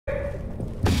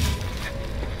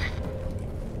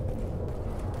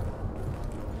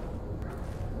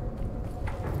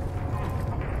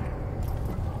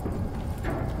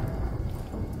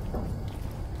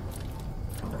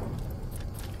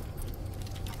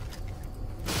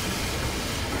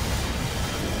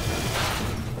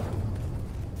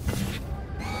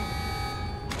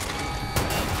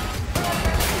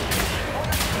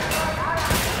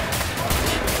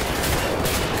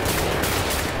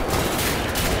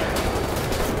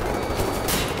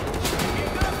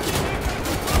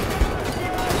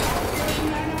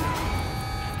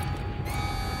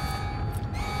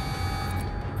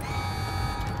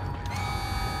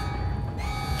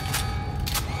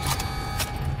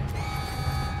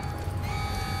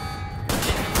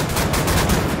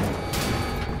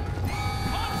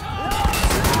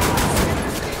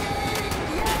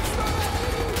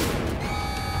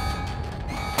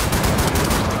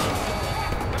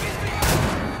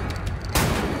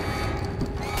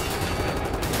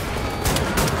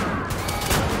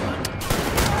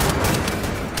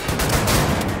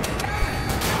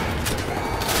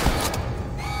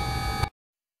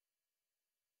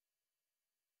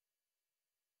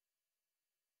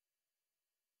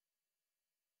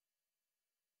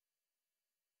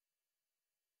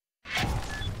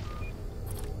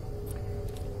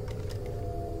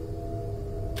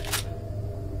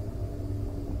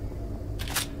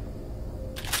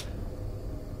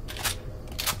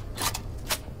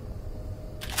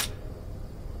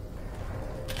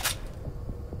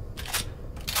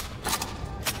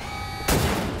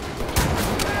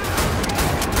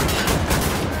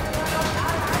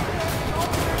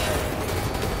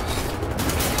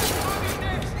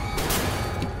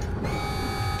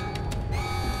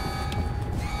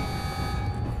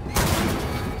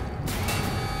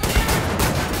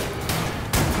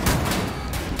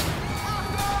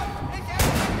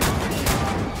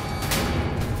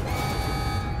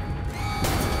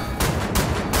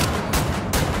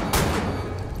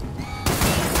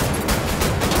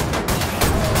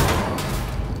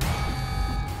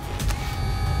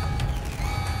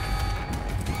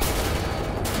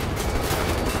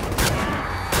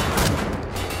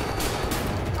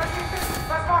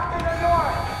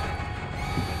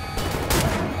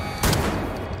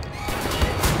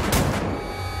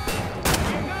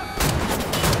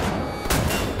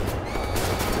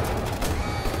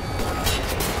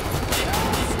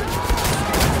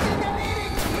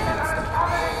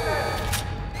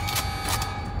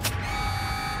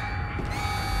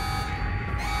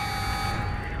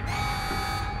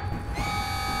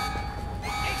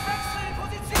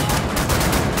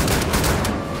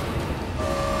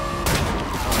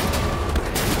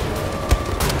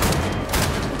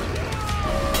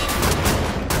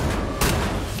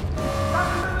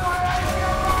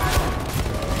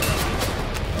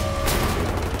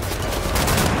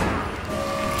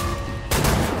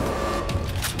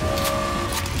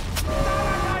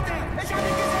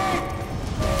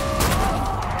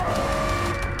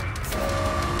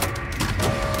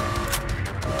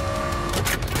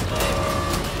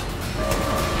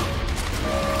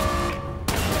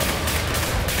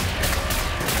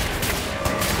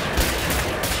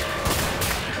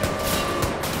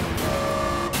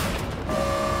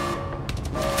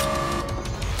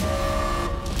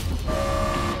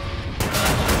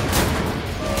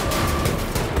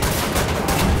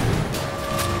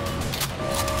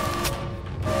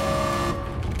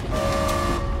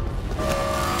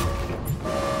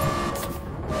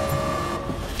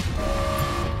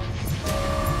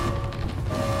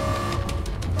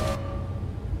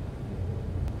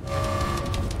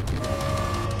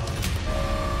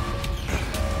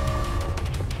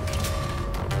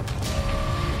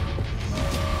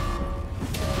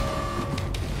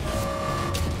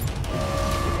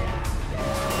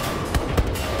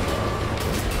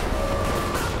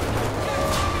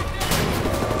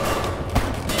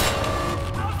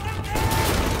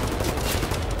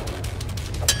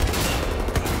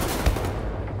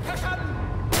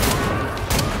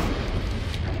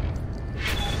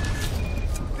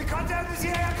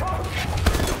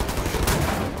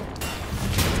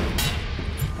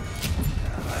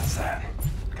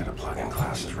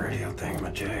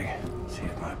thingamajig. See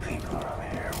if my people are on the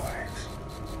airwaves.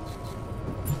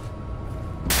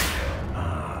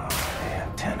 The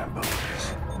antenna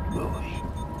buoys. Buoy.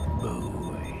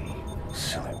 Buoy.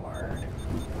 Silly word.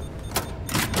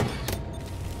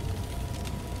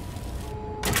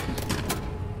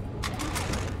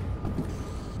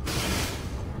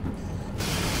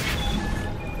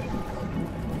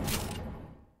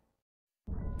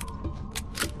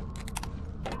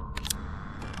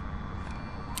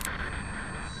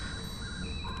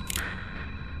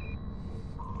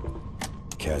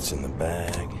 Cat's in the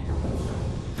bag.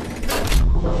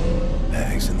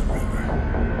 Bag's in the river.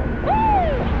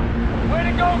 Woo! Way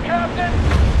to go, Captain!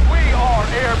 We are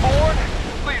airborne.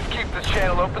 Please keep this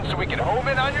channel open so we can home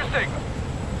in on your signal.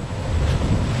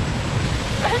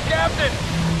 Hey, Captain!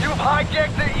 You've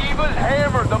hijacked the Eva's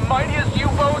Hammer, the mightiest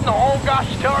U-boat in the whole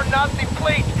gosh darn Nazi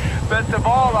fleet. Best of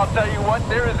all, I'll tell you what,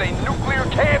 there is a nuclear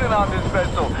cannon on this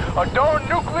vessel. A darn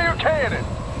nuclear cannon!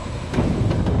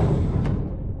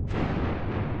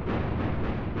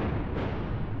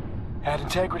 Had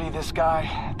integrity, this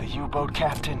guy. The U-boat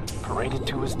captain paraded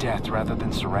to his death rather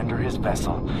than surrender his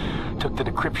vessel. Took the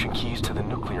decryption keys to the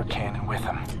nuclear cannon with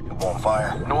him. It won't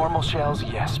fire? Normal shells,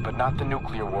 yes, but not the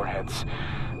nuclear warheads.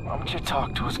 Why don't you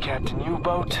talk to us, Captain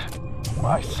U-boat?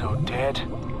 Why so dead?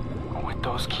 With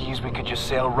those keys, we could just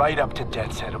sail right up to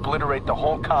Death's Head, obliterate the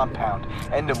whole compound,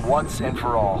 end him once and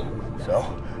for all. So,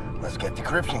 let's get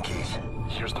decryption keys.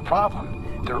 Here's the problem.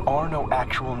 There are no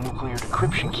actual nuclear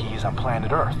decryption keys on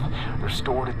planet Earth. They're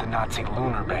stored at the Nazi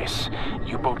lunar base.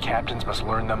 U-boat captains must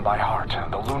learn them by heart.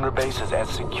 The lunar base is as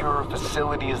secure a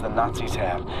facility as the Nazis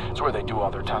have. It's where they do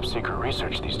all their top secret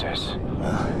research these days.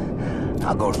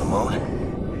 I'll go to the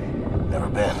moon. Never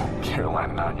been.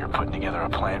 Caroline and I, you're putting together a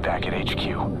plan back at HQ.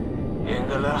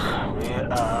 Ingela, we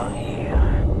are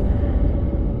here.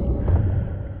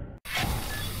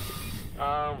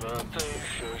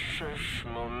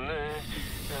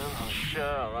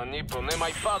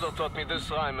 My father taught me this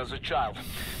rhyme as a child.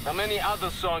 Now many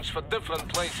other songs for different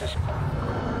places.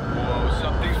 Whoa,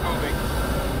 something's moving.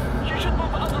 You should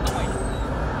move out of the way.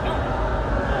 No.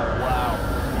 Oh, wow.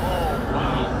 Oh,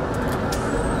 wow.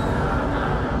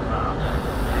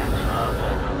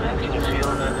 Can you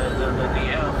feel the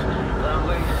air?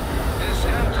 Lovely. This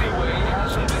entryway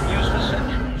hasn't been used for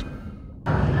centuries.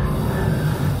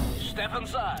 Step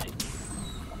inside.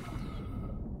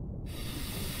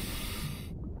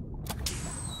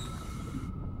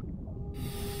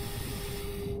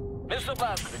 Mr.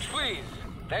 Blazkowicz, please,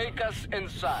 take us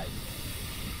inside.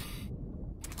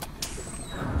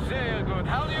 Very good.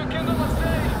 How do you kindle a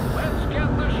say? Let's get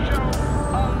the show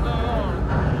on the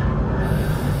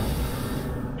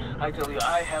road. I tell you,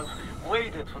 I have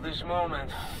waited for this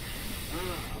moment.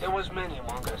 There was many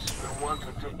among us who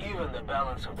wanted to even the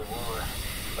balance of the war.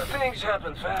 But things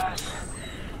happened fast.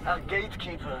 Our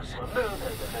gatekeepers were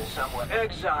murdered and some were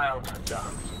exiled.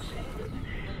 Some succeeded.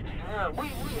 We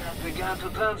have begun to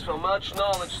transfer much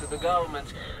knowledge to the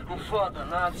governments who fought the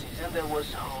Nazis, and there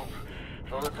was hope.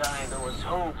 For the time, there was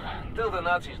hope, till the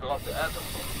Nazis dropped the atom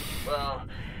bomb. Well,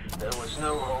 there was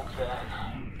no hope then.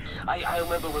 I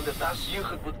remember when the Das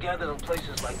Jugend would gather in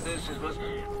places like this, it was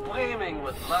brimming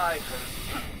with life,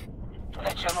 and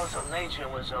the channels of nature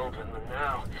was open, but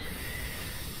now,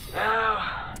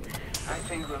 I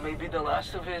think we may be the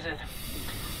last to visit.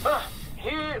 But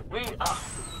here we are.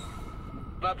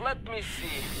 But let me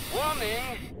see.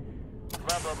 Warning!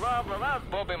 Blah, blah, blah, blah, blah.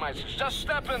 Bobby Meisters, just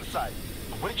step inside.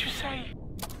 What did you say?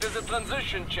 There's a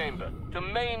transition chamber. The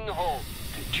main hall.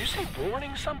 Did you say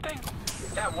warning something?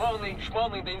 Yeah, warning,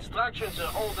 schwarning. The instructions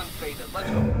are old and faded. Let's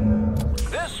go.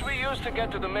 This we use to get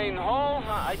to the main hall.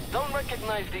 I don't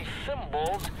recognize these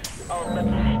symbols. Oh, let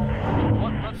me...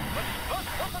 What?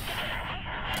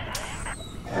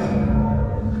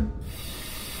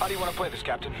 How do you want to play this,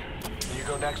 Captain? You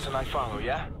go next and I follow,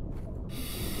 yeah?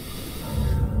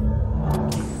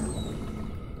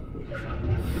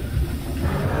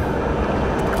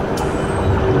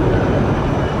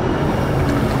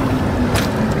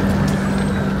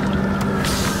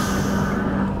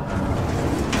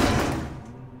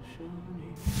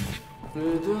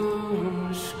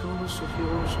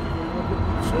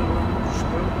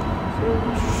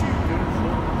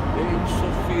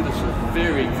 This is a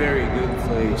very, very good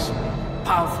place.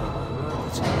 Powerful.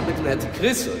 It's magnetic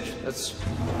research. That's...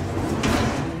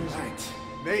 Right.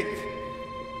 Made it.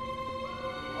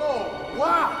 Oh,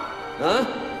 wow! Huh?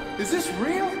 Is this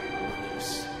real?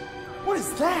 Yes. What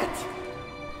is that?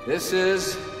 This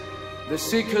is the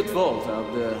secret vault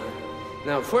out there.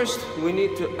 Now, first, we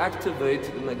need to activate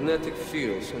the magnetic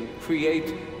fields and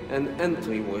create an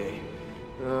entryway.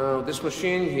 This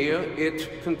machine here,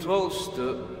 it controls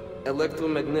the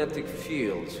electromagnetic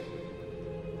field.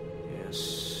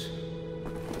 Yes.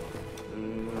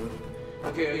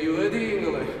 Okay, are you ready,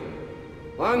 Ingle?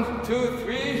 1, 2,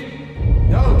 3,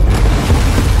 go!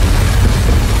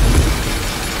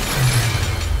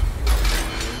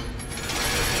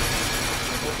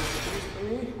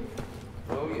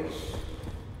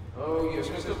 Oh yes,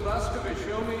 Mr. Blaskovich,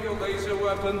 show me your laser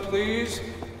weapon, please.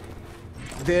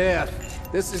 There.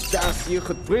 This is das here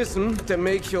prism to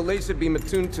make your laser beam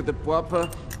attuned to the proper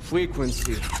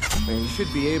frequency. And you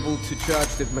should be able to charge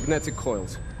the magnetic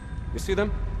coils. You see them?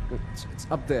 It's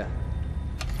up there.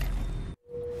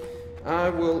 I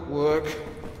will work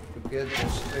to get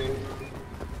this thing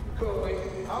going.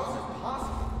 How is it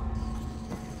possible?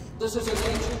 This is an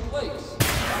ancient place.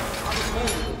 I was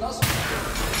made in the dust.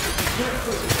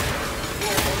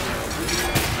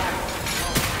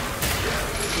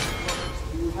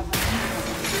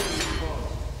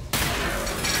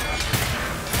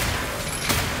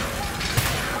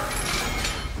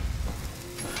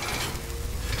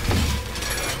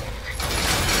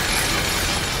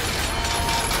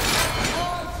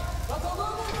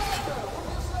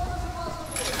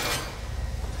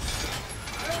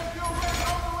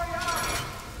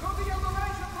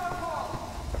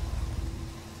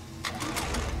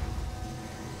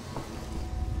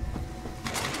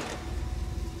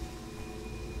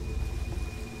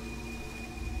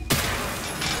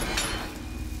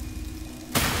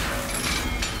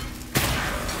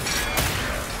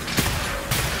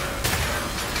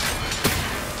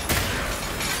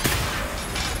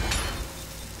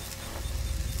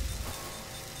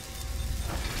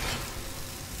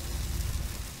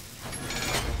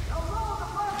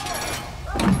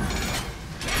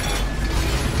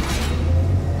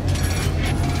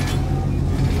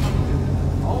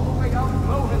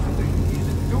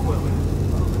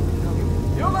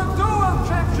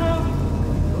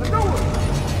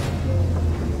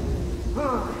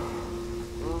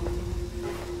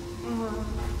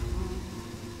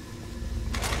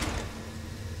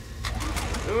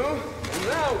 And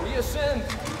now we ascend.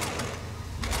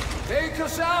 Take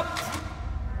us up!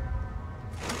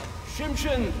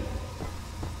 Shimshin!